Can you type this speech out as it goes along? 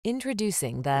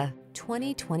Introducing the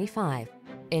 2025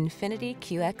 INFINITI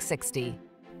QX60.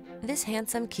 This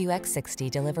handsome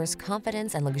QX60 delivers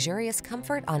confidence and luxurious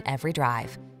comfort on every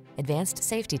drive. Advanced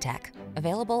safety tech,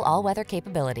 available all-weather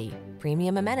capability,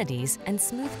 premium amenities, and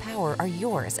smooth power are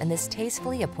yours in this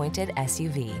tastefully appointed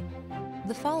SUV.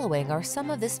 The following are some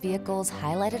of this vehicle's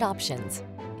highlighted options: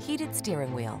 heated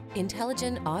steering wheel,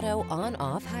 intelligent auto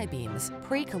on-off high beams,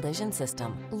 pre-collision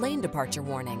system, lane departure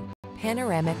warning,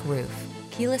 panoramic roof,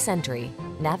 keyless entry,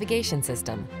 navigation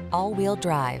system, all-wheel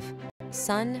drive,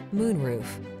 sun, moonroof,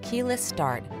 keyless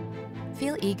start.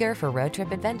 Feel eager for road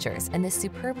trip adventures in this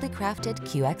superbly crafted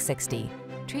QX60.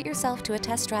 Treat yourself to a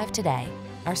test drive today.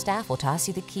 Our staff will toss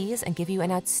you the keys and give you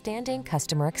an outstanding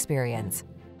customer experience.